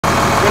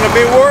Gonna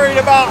be worried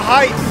about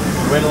height.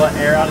 Way to let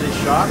air out of these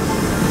shocks.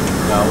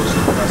 No, we'll just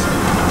compress it.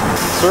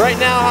 So right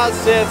now how it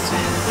sits,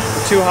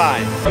 too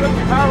high. Look at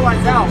your power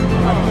lines out.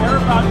 I care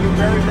about you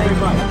very, very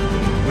much.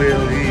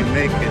 Will he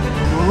make it?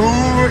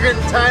 Ooh, we're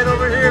getting tight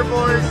over here,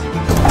 boys.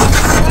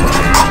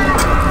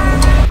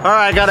 All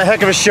right, I got a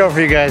heck of a show for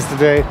you guys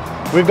today.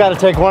 We've got to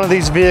take one of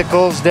these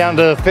vehicles down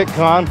to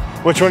FitCon.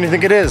 Which one do you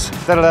think it is?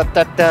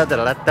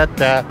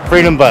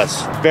 Freedom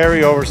Bus.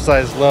 Very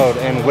oversized load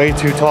and way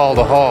too tall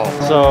to haul.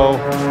 So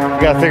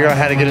we got to figure out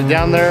how to get it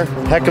down there.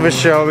 Heck of a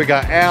show. We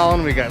got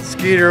Alan, we got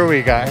Skeeter,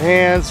 we got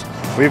Hans,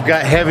 we've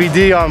got Heavy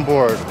D on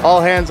board. All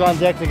hands on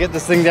deck to get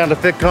this thing down to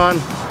FitCon.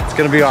 It's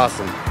gonna be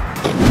awesome.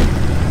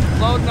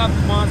 Loading up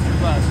the monster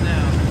bus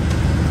now.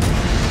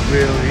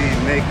 Will he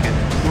make it?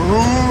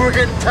 Ooh, we're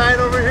getting tight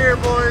over here,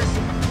 boys.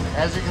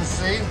 As you can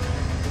see,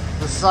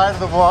 the side of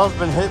the wall's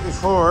been hit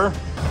before.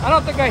 I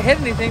don't think I hit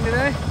anything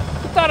today. I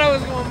thought I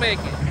was gonna make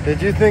it.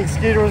 Did you think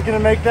Skeeter was gonna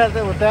make that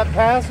with that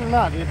pass or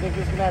not? Do you think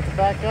he's gonna have to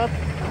back up?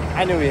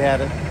 I knew he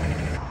had it.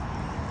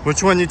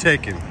 Which one you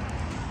taking?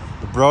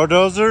 The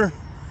Brodozer,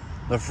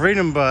 the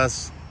Freedom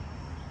Bus,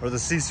 or the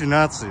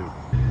Sisunatsu?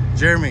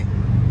 Jeremy.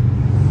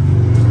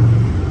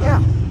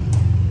 Yeah.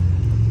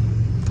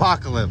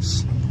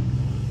 Apocalypse.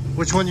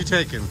 Which one you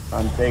taking?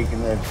 I'm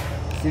taking the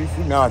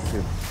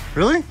Sisunatsu.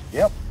 Really?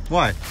 Yep.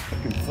 Why? I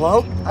can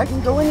float. I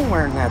can go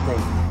anywhere in that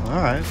thing.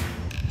 All right.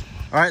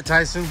 All right,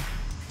 Tyson.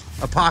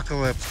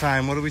 Apocalypse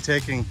time. What are we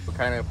taking? What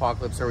kind of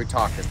apocalypse are we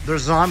talking?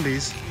 There's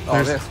zombies.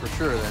 Oh, this for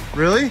sure then.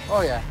 Really?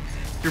 Oh yeah.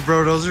 Your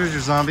Brodozer is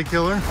your zombie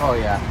killer? Oh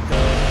yeah.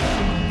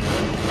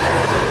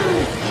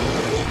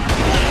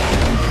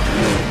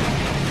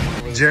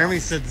 Jeremy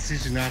said the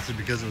Sisunatsu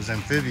because it was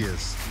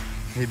amphibious.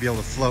 He'd be able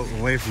to float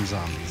away from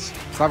zombies.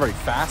 It's not very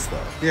fast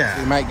though. Yeah.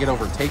 You might get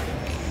overtaken.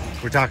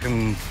 We're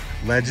talking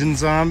legend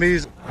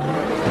zombies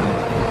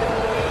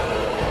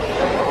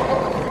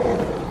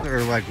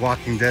or like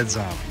Walking Dead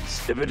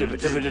zombies. Because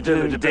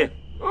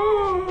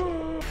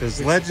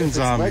legend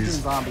zombies. Legend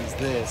zombies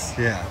this.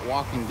 Yeah.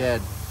 Walking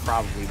Dead,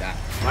 probably that.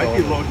 Might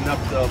be loading up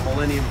the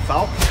Millennium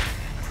Falcon.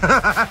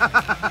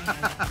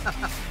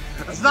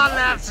 It's not an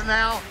answer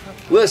now.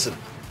 Listen,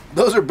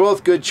 those are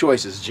both good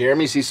choices.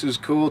 Jeremy Sisu's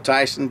cool,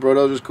 Tyson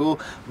Brodozer's cool,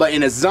 but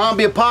in a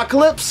zombie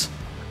apocalypse,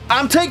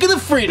 I'm taking the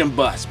Freedom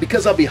Bus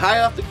because I'll be high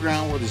off the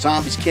ground where the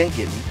zombies can't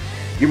get me.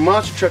 Your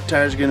monster truck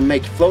tires are gonna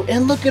make you float,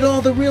 and look at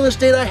all the real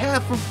estate I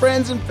have for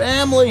friends and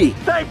family.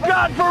 Thank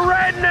God for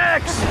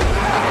rednecks!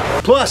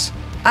 Plus,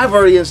 I've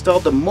already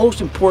installed the most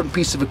important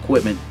piece of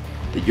equipment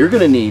that you're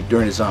gonna need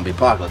during a zombie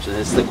apocalypse, and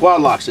it's the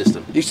quad lock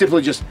system. You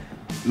simply just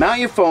mount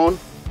your phone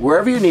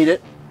wherever you need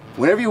it,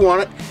 whenever you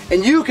want it,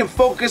 and you can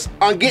focus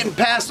on getting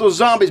past those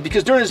zombies,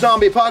 because during a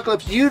zombie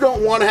apocalypse, you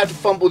don't want to have to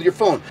fumble with your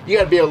phone. You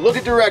got to be able to look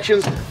at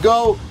directions,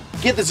 go,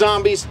 get the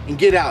zombies, and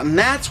get out. And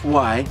that's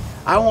why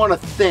I want to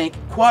thank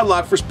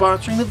Quadlock for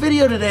sponsoring the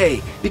video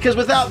today, because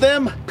without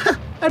them,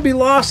 I'd be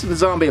lost in the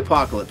zombie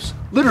apocalypse.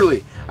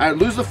 Literally, I'd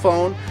lose the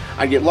phone,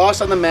 I'd get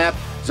lost on the map,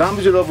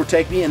 zombies would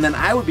overtake me, and then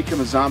I would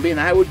become a zombie, and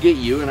I would get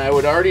you, and I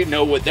would already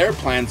know what their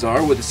plans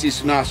are with the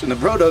Sisunatsu and the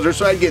Brodozer,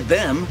 so I'd get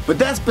them. But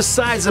that's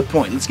besides the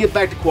point. Let's get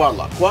back to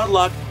Quadlock.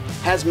 Quadlock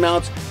has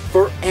mounts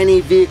for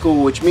any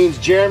vehicle, which means,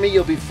 Jeremy,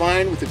 you'll be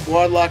fine with the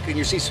Quadlock and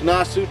your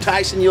Sisunatsu.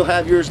 Tyson, you'll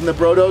have yours in the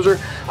Brodozer.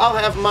 I'll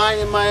have mine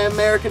in my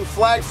American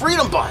flag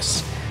Freedom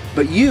Bus.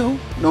 But you,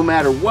 no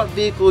matter what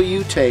vehicle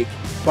you take,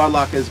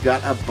 Quadlock has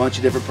got a bunch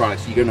of different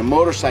products. You're in a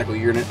motorcycle,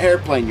 you're in an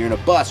airplane, you're in a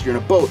bus, you're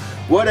in a boat,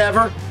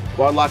 whatever,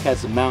 Quadlock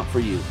has a mount for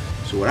you.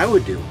 So what I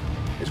would do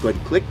is go ahead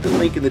and click the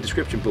link in the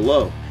description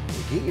below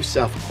and get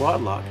yourself a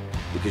Quadlock,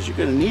 because you're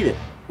gonna need it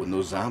when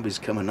those zombies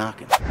come a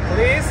knocking.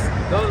 Please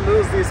don't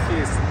lose these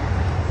keys.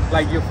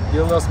 Like you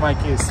lost my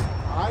keys.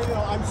 I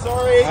know, I'm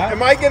sorry. Huh?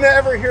 Am I gonna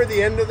ever hear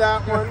the end of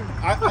that one?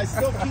 I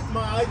still keep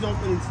my eyes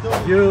open and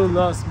still... You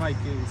lost my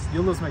keys.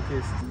 You lose my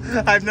keys.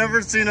 I've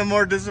never seen a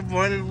more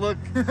disappointed look.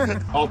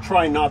 I'll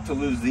try not to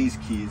lose these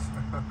keys.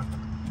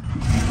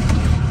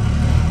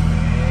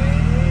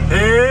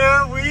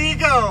 Here we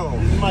go.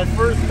 This is my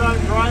first time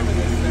driving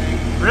this thing.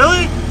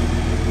 Really?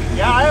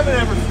 Yeah, I haven't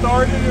ever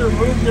started it or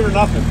moved it or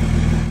nothing.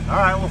 All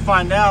right, we'll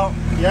find out.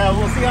 Yeah,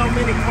 we'll see how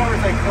many cars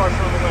I crush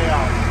on the way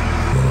out.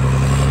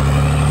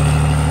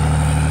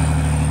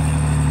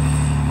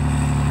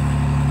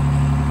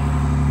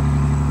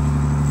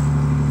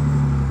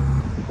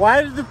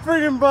 Why did the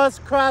Freedom Bus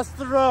cross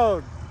the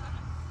road?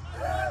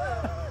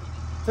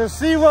 To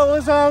see what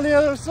was on the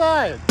other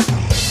side.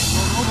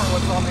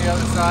 What's on the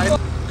other side?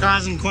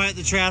 Causing quite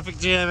the traffic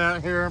jam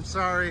out here. I'm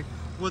sorry,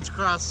 Woods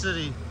Cross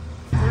City.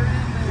 We don't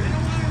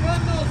want to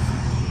run those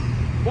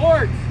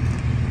boards.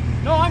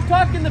 No, I'm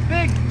talking the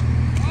big.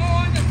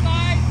 Oh, on the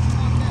side?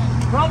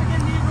 Okay. Probably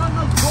didn't need to run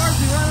those boards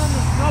we run on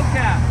the snow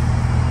cap.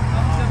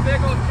 The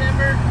big old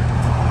timber.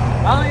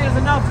 I don't think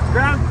there's enough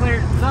ground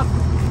clearance. Enough.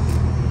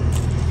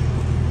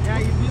 Yeah,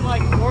 you'd be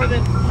like more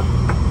than...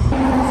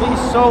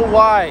 Thing's so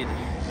wide.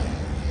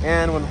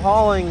 And when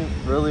hauling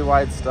really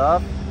wide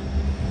stuff,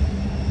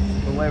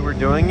 the way we're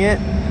doing it,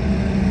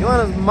 you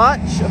want as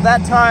much of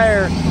that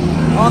tire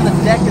on the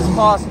deck as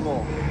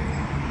possible.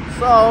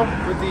 So,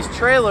 with these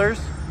trailers,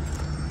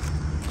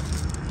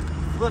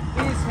 flip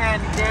these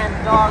handy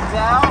dandy dogs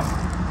out.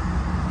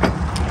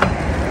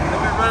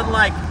 Then we run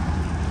like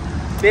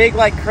big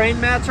like crane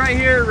mats right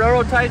here,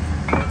 railroad type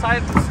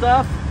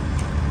stuff.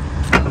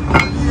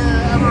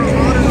 Yeah,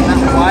 that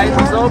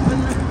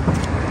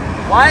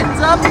widens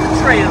up the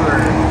trailer.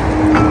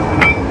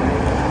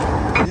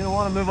 You're gonna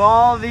want to move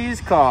all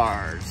these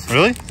cars.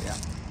 Really? Yeah.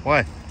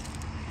 Why?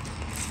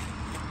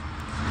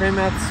 Crane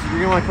mats, you're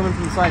gonna want to come in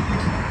from the side.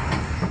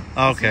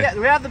 Okay. So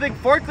do we have the big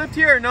forklift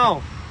here or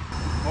no?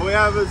 All we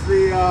have is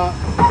the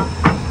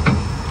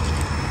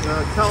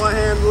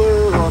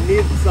telehandler on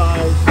neither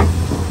side.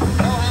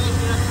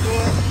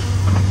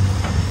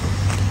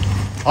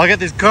 I'll get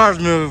these cars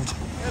moved.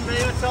 And then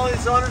you gonna tell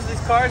these owners of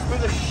these cars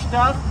move their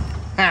stuff?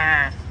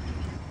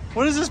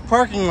 What is this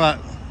parking lot?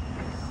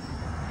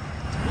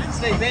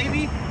 Wednesday,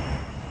 baby.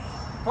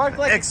 Park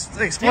like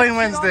Explain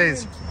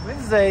Wednesdays.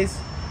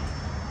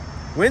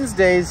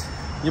 Wednesdays,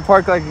 you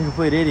park like a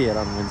complete idiot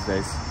on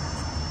Wednesdays.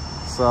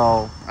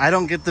 So I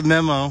don't get the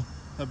memo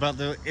about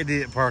the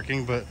idiot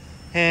parking, but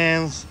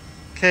Hans,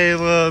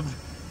 Caleb,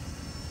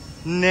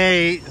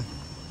 Nate,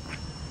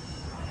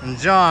 and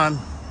John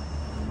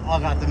all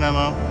got the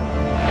memo.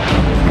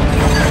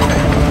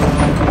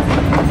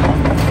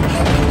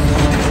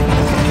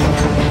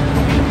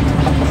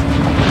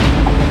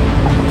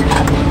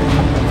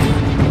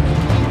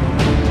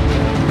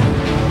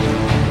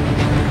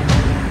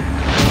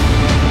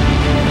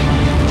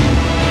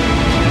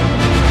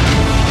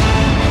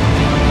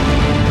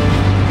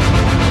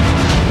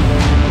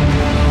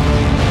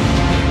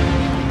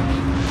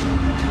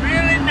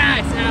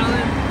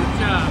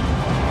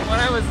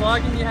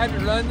 You had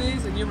to run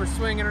these and you were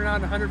swinging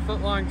around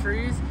 100-foot long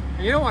trees,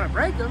 and you don't want to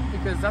break them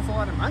because that's a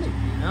lot of money,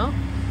 you know?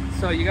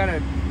 So you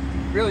gotta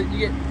you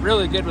get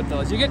really good with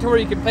those. You get to where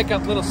you can pick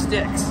up little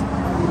sticks.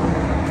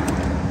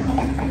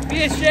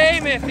 Be a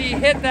shame if he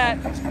hit that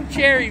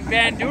cherry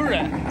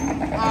Bandura.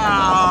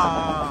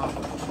 Ah,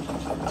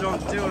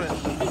 don't do it.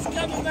 He's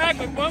coming back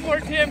with one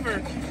more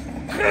timber.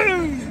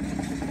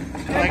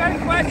 I got a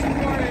question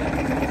for you.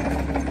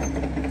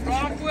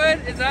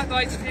 Rockwood, is that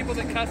like the people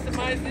that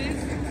customize these?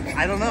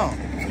 I don't know.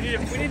 We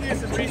need to do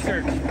some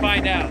research to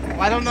find out.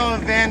 I don't know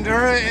if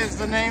Bandura is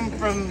the name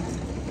from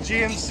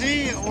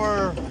GMC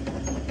or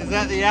is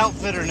that the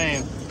outfitter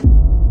name?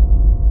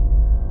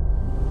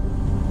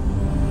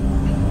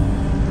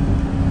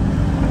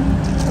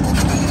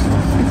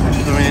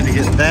 So we need to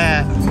get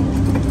that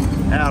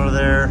out of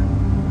there.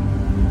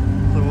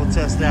 So we'll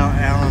test out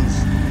Alan's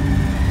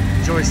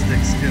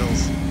joystick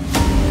skills.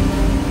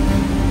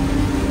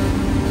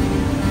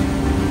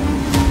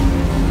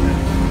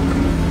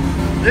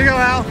 Here you go,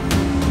 Al.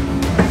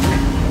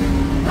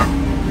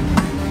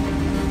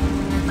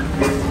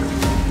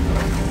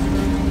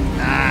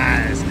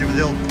 Nice. Give it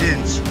the old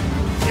pinch.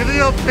 Give it the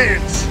old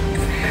pinch.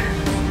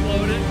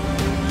 Load it.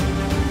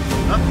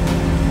 Up.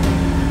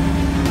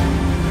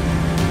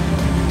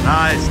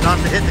 Nice. Not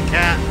to hit the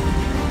cat.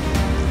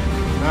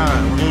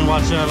 Alright, we're going to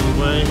watch out of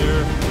the way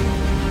here.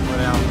 Let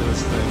Alan do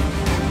his thing.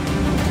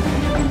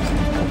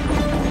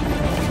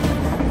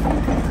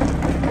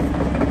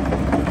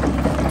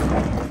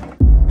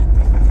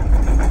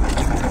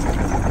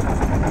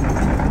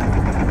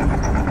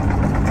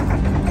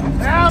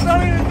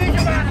 Don't even think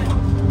about it!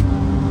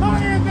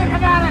 Don't even think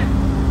about it!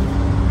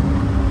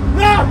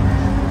 No!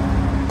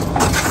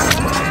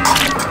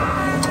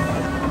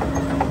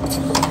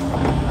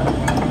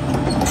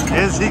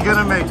 Is he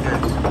gonna make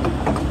it?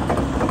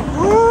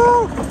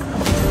 Woo!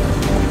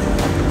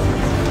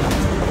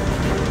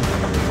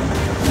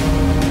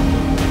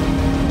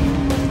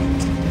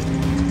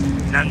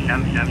 Num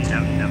num num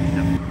num num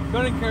num.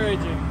 Don't encourage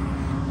him.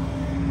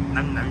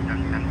 Num num num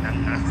num num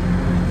num.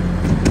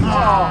 Oh.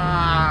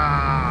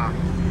 Ah!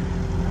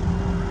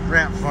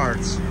 Rat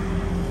farts.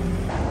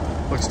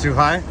 Looks too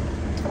high.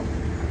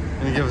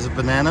 Can you give us a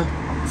banana?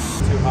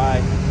 Too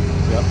high.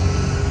 Yep.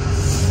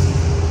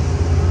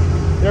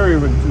 They're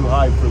even too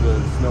high for the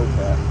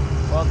snowcat.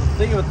 Well, the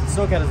thing with the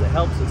snowcat is it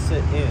helps it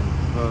sit in.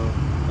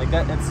 Like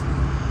that,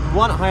 you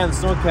want it high on the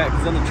snowcat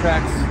because then the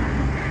tracks,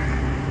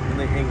 and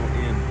they angle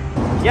in.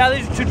 Yeah,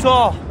 these are too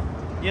tall.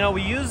 You know,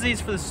 we use these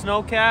for the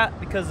snowcat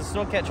because the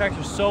snowcat tracks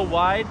are so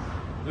wide.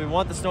 We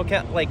want the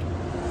snowcat, like,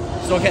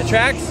 snowcat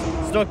tracks,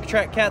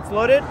 snowcat's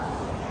loaded,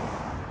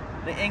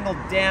 they angle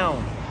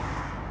down.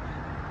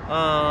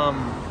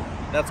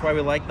 That's why we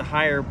like the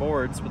higher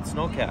boards with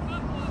snowcat.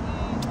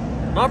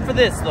 Not for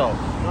this though,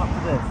 not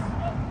for this.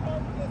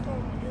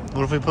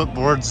 What if we put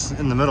boards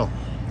in the middle?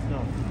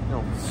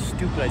 No,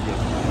 stupid idea.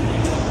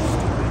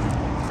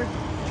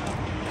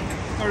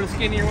 Or the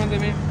skinnier ones, I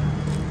mean.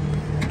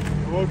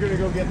 We're gonna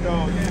go get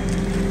those.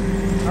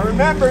 Now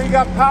remember, you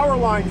got power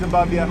lines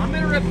above you. I'm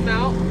gonna rip them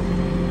out.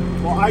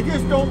 Well, I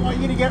just don't want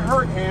you to get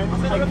hurt, Hans.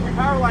 I'm gonna rip your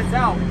power lines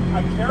out.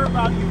 I care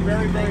about you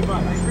very, very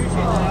much. I appreciate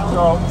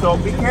that. So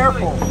be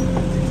careful.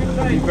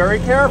 Be very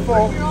careful.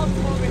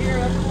 Over here,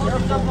 that's the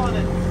one stuff on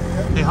it.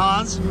 Hey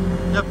Hans,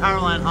 that power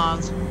line,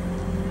 Hans.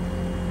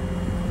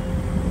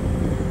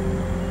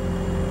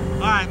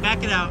 All right,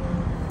 back it out.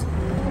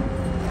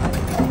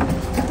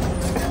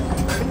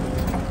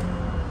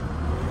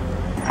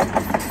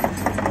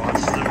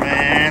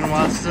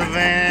 the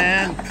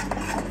van.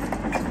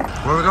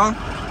 Where are we going?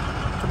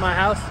 To my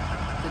house,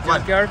 the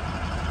junkyard.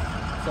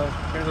 So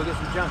we're gonna go get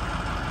some junk.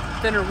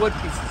 Thinner wood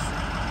pieces.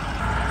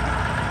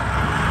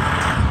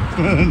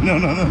 No.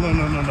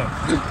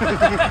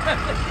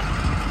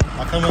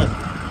 I'll come in.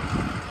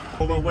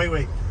 Hold on,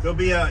 wait. There'll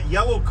be a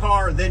yellow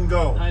car, then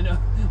go. I know.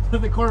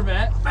 The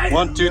Corvette.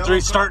 1, 2,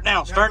 3, start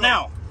now. Start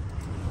now.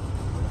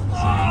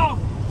 Oh!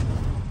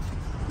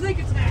 Sneak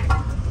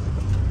attack.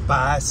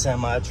 Bye,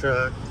 semi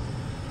truck.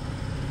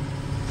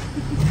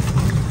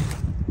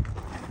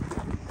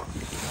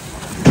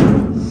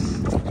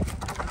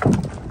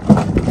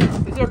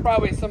 These are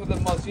probably some of the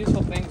most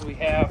useful things we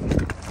have.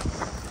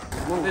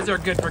 These are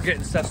good for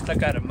getting stuff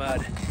stuck out of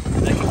mud.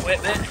 Like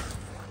equipment.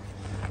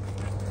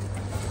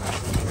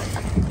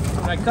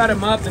 When I cut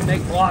them up and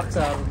make blocks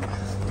out of them.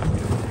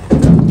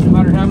 No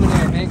matter how many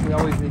I make, we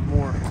always need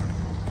more.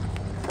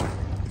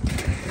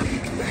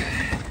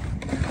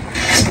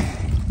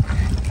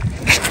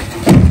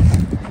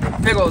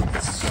 Big old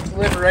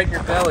sliver right in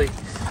your belly.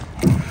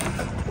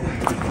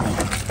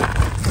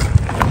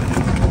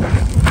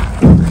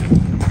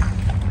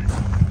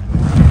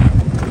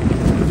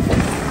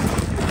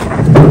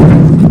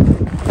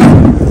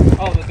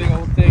 Oh, the big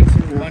old things.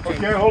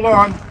 Okay, hold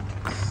on.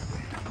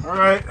 All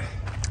right.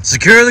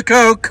 Secure the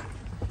Coke.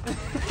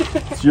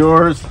 It's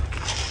yours.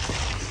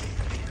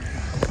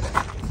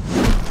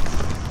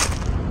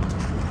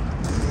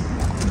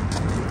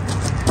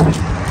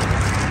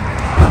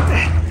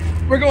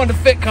 We're going to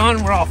FitCon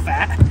and we're all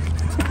fat.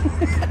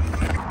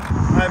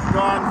 I've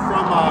gone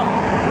from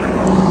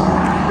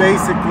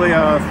basically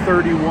a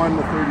 31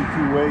 to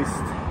 32 waist.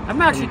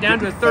 I'm actually down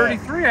to a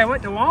 33. I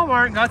went to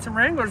Walmart and got some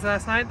Wranglers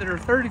last night that are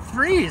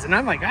 33s, and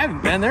I'm like, I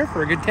haven't been there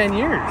for a good 10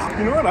 years.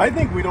 You know what? I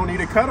think we don't need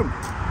to cut them.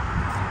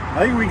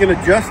 I think we can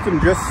adjust them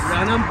just.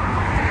 Run them.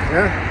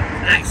 Yeah.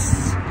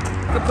 Nice.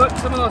 To put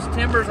some of those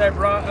timbers I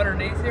brought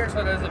underneath here so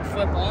it doesn't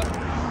flip off.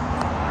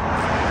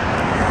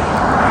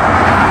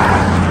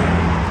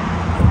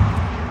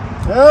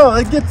 Well,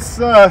 it gets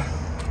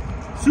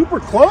super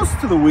close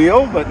to the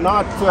wheel, but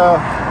not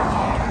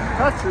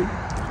touching.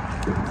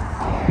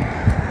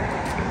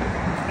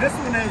 This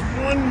one has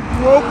one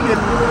broken.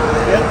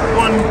 That's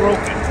one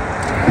broken.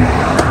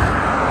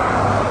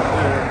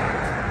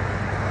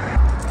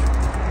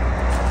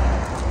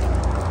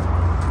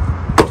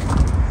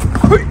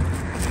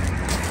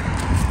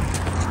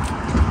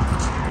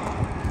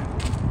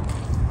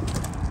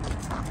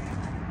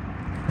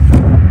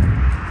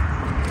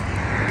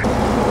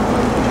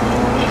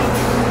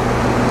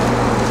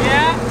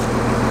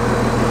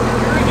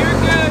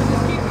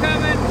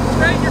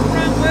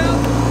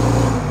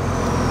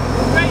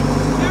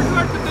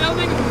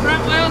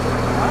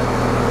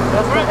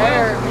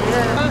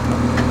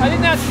 I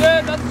think that's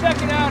good. Let's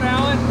check it out,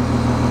 Alan.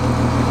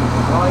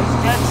 Well, he's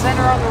dead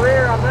center on the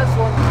rear on this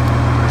one.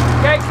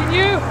 Okay, can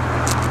you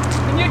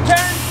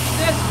turn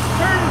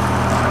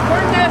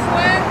this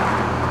way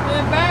and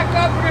then back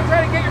up? We're gonna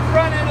try to get your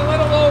front end a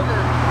little over.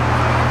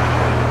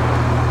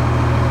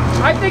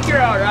 I think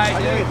you're all right,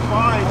 dude. I think it's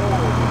fine.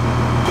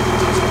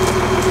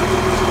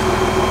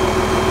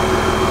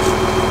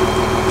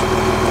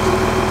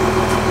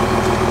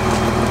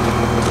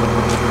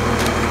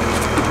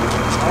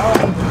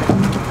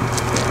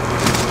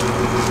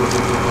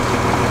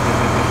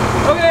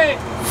 Okay.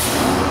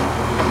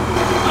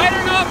 I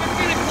don't know if it's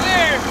gonna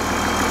clear.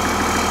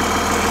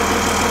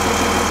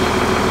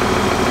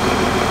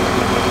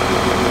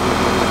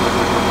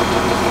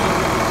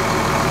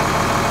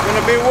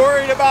 Gonna be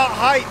worried about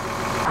height.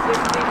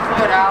 16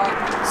 foot, Alan.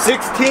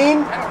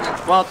 16?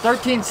 Well,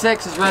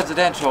 13.6 is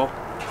residential.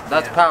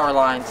 That's power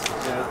lines.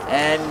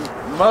 And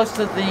most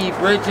of the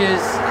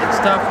bridges and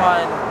stuff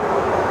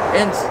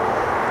in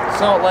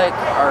Salt Lake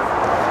are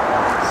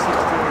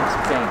 16 and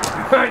some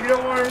change. You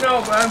don't want to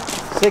know, bud.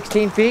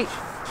 16 feet?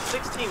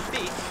 16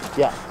 feet.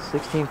 Yeah,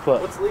 16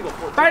 foot. What's legal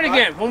for? Try it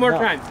again, one more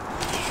time.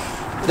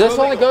 This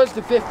only goes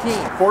to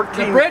 15.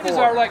 14. The bridges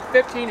are like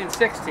 15 and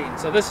 16,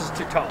 so this is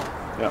too tall.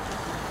 Yep.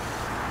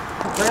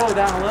 Trailer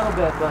down a little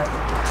bit, but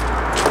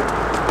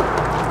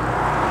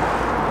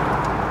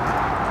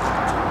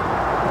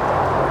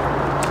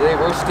see,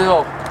 we're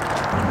still.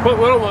 Put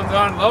little ones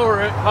on,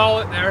 lower it, haul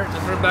it there,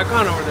 then put it back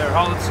on over there.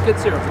 Haul the skid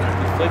steer over there.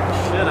 You flick the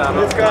shit out of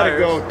it. It's got to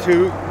go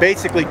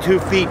basically 2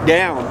 feet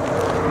down.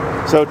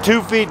 So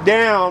 2 feet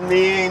down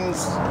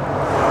means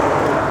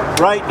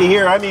right to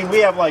here. I mean, we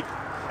have like,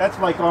 that's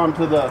like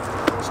onto the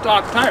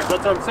Stock tires,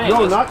 that's what I'm saying.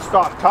 no, not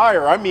stock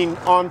tire. I mean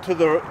onto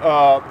the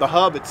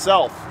hub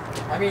itself.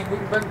 I mean, we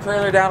can bring the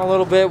trailer down a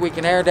little bit. We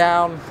can air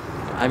down.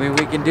 I mean,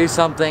 we can do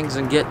some things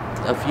and get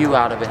a few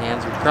out of it,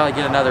 hands. We can probably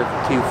get another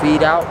 2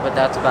 feet out, but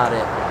that's about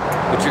it.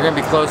 But you're gonna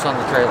be close on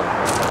the trailer. How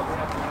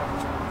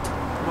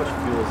much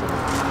fuel is it?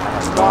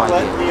 No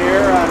idea. the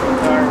air out of the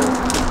tire.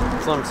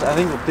 I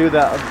think we'll do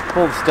that. I'll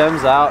pull the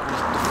stems out and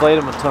just deflate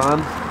them a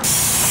ton.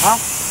 Huh?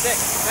 6,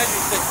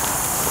 measure 6.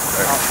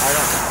 Oh, I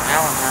don't know.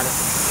 Alan had it.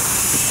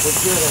 Let's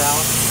do it,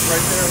 Alan.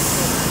 Right there.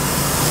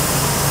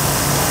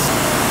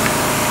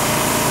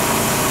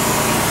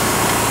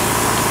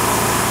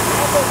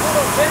 All those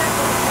little bends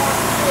on the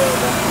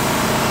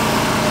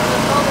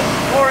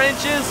 4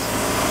 inches.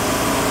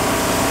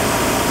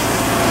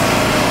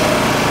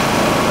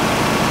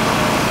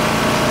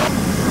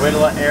 Way to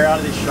let air out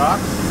of these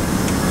shocks?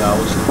 No,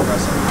 we'll just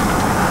compress them.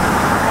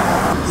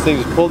 This thing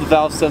just pulled the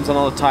valve stems on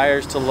all the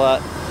tires to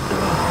let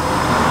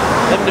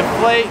them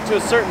deflate to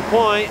a certain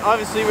point.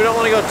 Obviously, we don't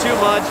want to go too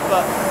much,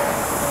 but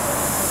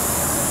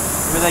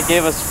I mean, that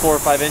gave us 4 or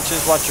 5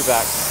 inches. Watch your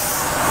back.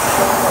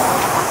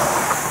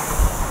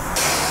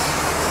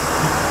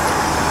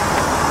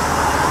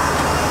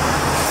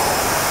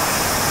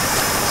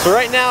 So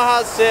right now,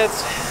 how it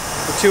sits,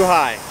 we're too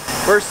high.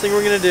 First thing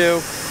we're gonna do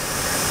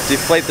is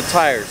deflate the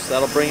tires.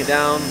 That'll bring it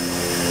down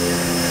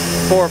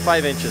 4 or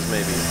 5 inches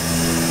maybe.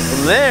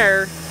 From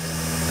there,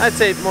 I'd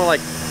say more like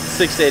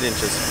 6 to 8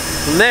 inches.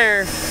 From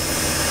there,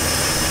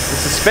 the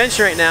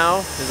suspension right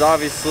now is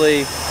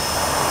obviously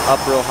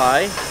up real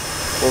high.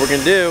 What we're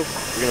gonna do,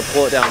 we're gonna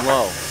pull it down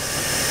low.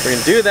 We're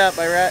gonna do that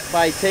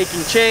by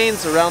taking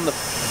chains around the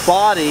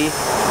body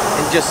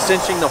and just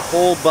cinching the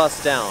whole bus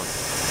down.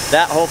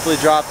 That hopefully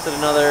drops it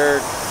another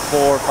 4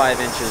 or 5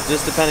 inches,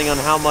 just depending on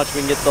how much we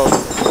can get those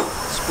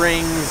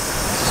springs,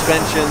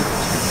 suspension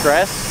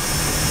compressed.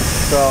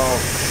 So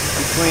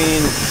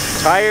between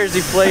tires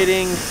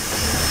deflating,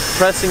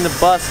 pressing the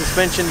bus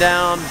suspension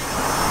down,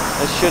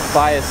 that should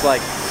buy us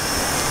like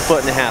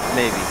 1.5 feet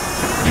maybe.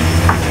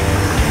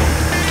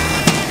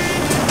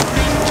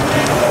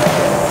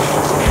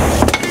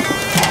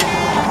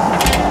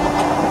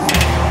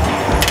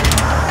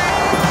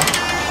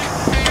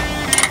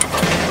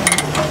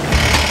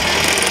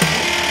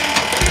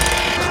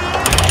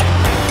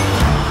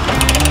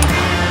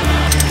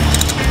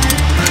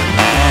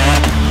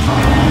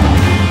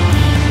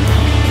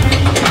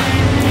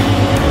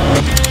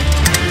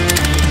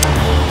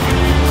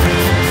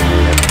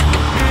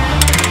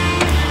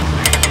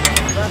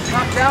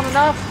 Down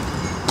enough?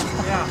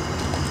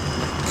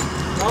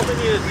 Yeah. All we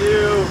need to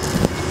do,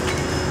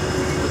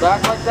 The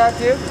back like that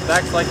too?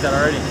 back's like that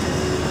already.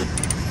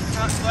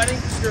 Not sweating?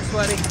 You're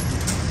sweating. Do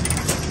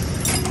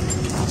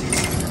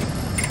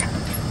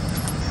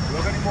you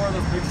have any more of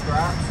those big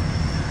straps?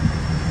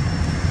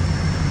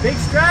 Big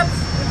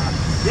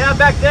straps? Yeah,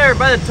 back there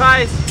by the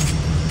ties.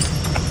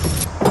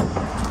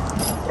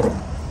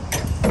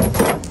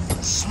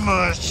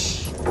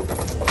 Smush.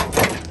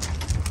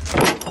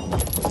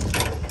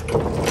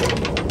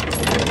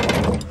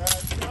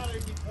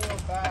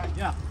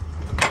 Yeah.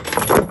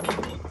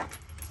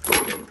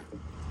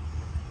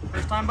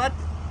 First time, bud?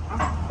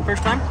 Huh?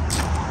 First time?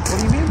 What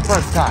do you mean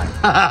first time?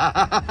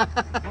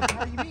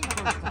 How do you mean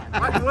first time?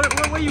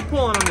 What way are you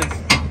pulling on this?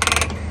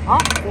 Huh?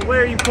 What way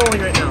are you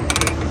pulling right now?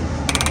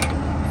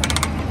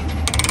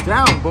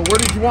 Down, but where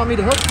did you want me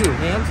to hook to,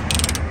 hands?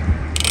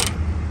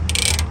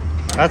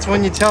 That's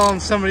when you tell them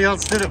somebody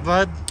else did it,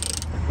 bud.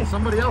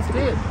 Somebody else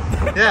did.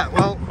 Yeah,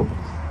 well,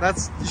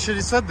 you should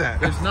have said that.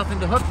 There's nothing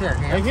to hook there,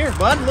 hands. Right here,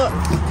 bud, look.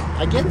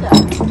 I get that.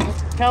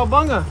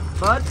 Cowabunga,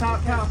 bud.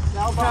 Cowabunga.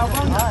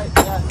 All right,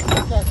 yeah,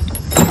 okay.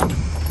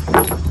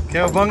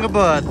 Cowabunga,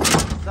 bud.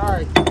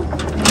 Sorry. Be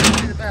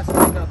the best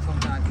hookup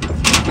sometimes.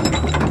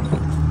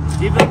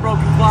 Even the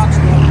broken clock's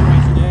going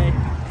right today.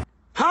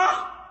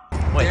 Huh?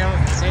 Wait,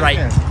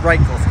 Damn, right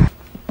close.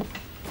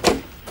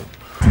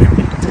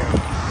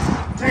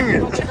 Dang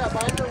it. What's that,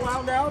 binder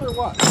wound out or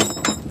what?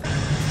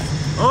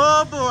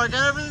 Oh boy,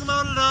 got everything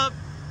loaded up.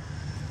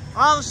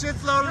 All the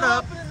shit's loaded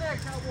up. Open in there,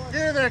 cowboy.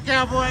 Get in there,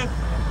 cowboy.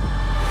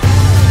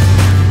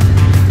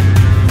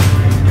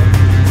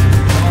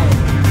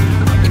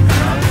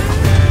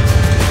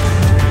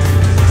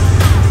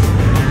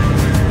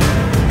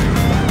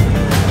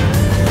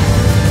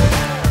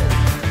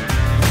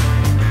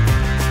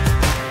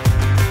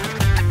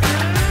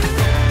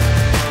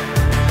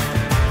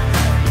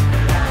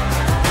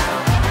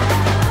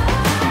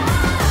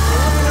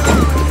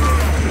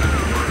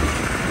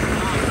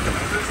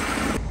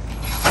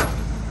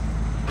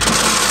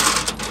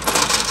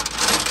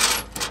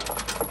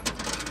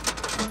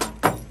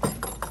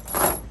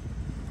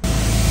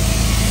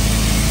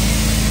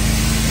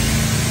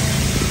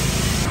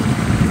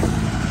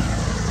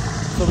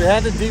 So we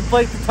had to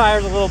deflate the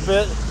tires a little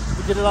bit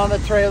to get it on the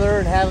trailer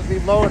and have it be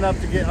low enough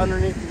to get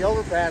underneath the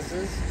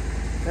overpasses.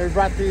 And we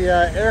brought the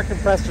air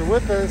compressor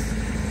with us,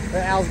 and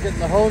Al's getting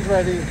the hose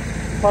ready to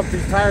pump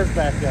these tires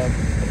back up.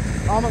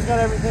 Almost got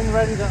everything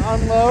ready to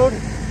unload.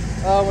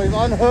 We've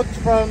unhooked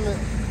from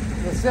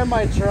the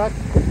semi truck,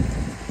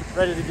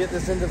 ready to get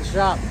this into the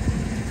shop.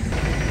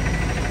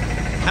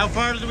 How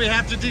far did we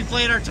have to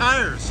deflate our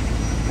tires?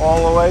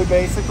 All the way,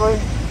 basically.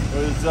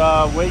 It was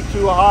way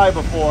too high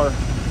before,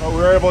 but we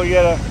were able to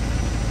get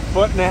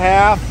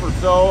 1.5 feet or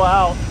so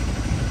out,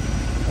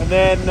 and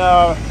then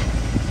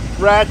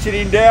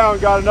ratcheting down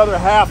got another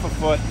 0.5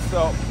 foot,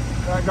 so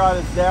that got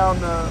us down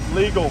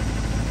legal.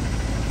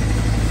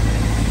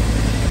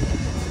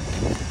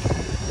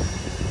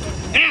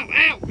 Ow,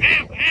 ow,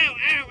 ow, ow,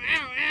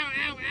 ow,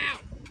 ow, ow,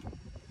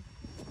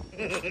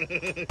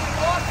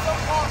 Lost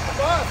something off the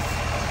bus.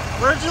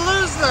 Where'd you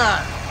lose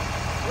that?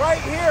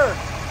 Right here.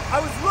 I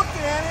was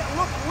looking at it,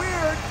 looked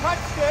weird,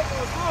 touched it, and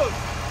it was loose.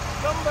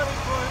 Somebody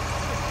put.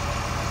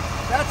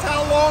 That's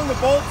how long the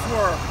bolts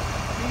were.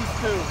 These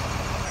two.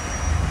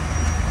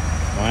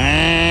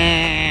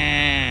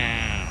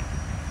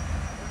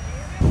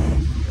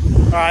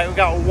 All right, we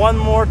got one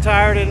more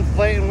tire to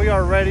inflate and we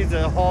are ready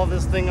to haul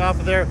this thing off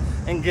of there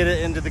and get it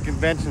into the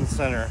convention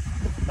center.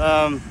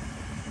 I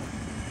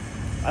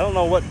don't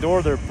know what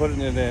door they're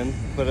putting it in,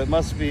 but it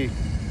must be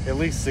at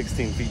least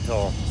 16 feet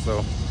tall,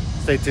 so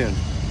stay tuned.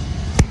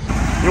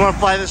 You want to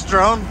fly this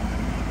drone?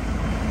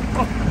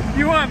 Oh,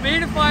 you want me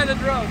to fly the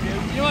drone, dude?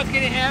 You know what's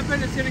gonna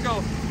happen? It's gonna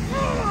go,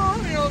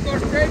 oh, you know, go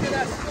straight to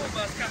that school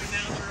bus coming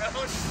down the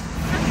road.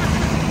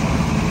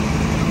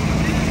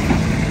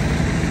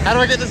 How do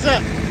I get this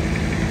up?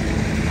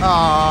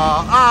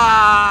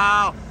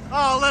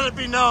 Oh, let it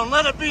be known,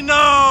 let it be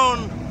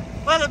known.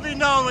 Let it be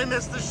known we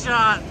missed the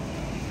shot.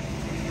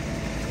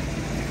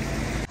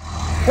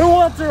 Who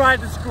wants to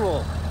ride to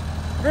school?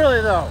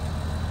 Really though.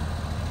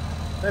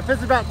 If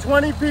it's about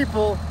 20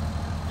 people,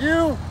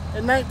 you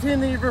and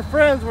 19 of your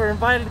friends were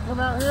invited to come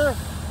out here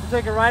to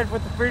take a ride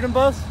with the Freedom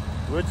Bus,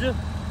 would you?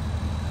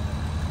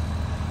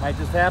 Might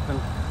just happen.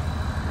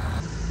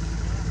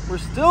 We're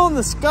still in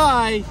the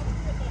sky.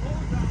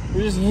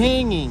 We're just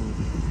hanging.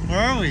 Where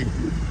are we?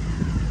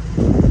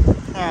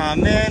 Aw,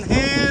 man,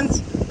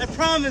 hands. I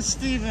promise,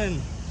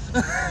 Steven.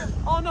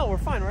 Oh no, we're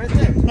fine right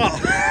there.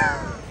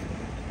 Oh.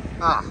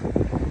 Ah,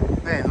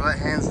 man, let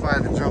hands fly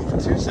the drum for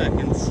 2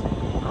 seconds.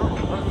 Oh,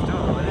 what are you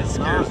doing? It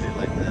scares me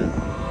like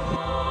that.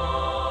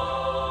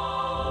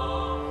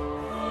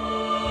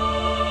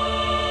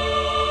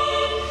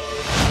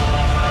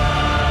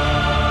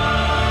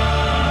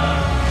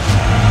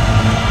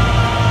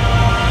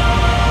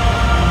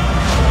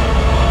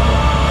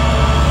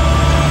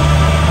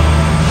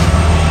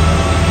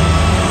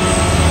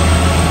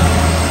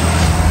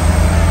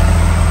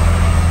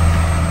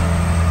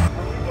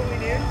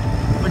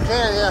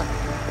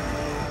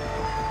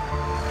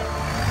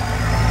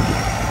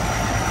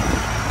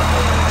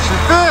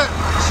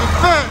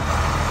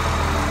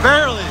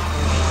 Barely.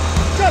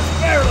 Just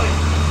barely.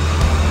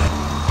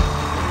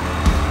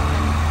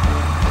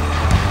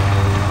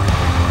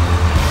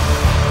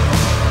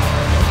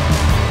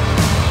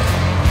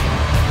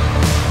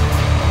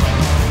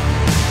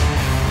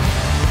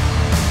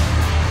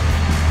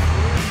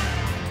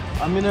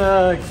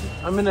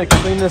 I'm gonna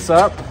clean this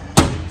up.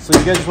 So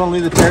you guys just want to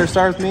leave the terra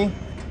star with me?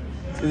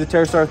 Leave the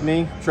terra star with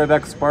me. Try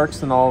back with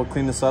Sparks, and I'll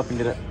clean this up and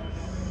get it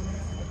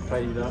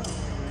tidied up.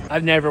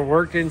 I've never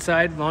worked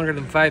inside longer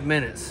than 5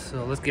 minutes,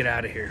 so let's get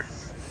out of here.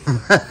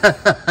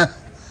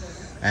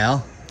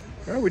 Al?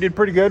 Well, we did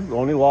pretty good. We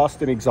only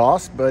lost an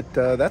exhaust, but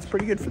that's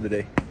pretty good for the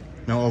day.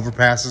 No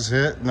overpasses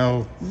hit?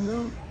 No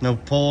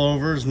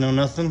pullovers? No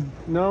nothing?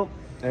 No,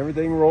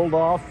 everything rolled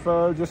off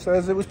just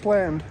as it was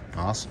planned.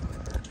 Awesome.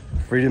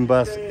 Freedom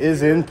Bus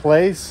is in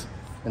place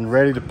and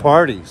ready to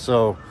party.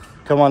 So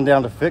come on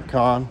down to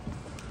FitCon,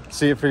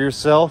 see it for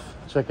yourself.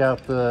 Check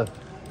out the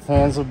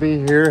Hands will be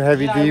here,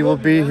 Heavy D will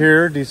be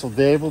here, Diesel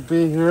Dave will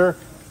be here,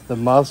 the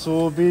Muscle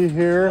will be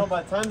here. No,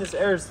 by the time this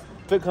airs,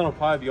 FitCon will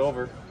probably be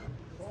over.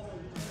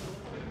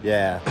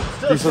 Yeah,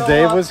 Diesel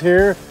Dave was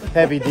here,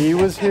 Heavy D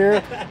was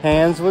here,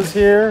 Hands was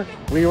here,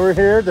 we were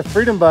here, the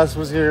Freedom Bus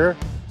was here.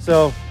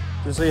 So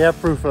just so you have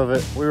proof of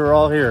it, we were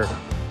all here.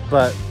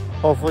 But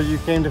hopefully you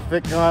came to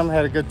FitCon,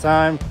 had a good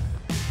time.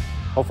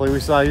 Hopefully we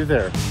saw you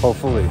there,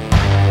 hopefully.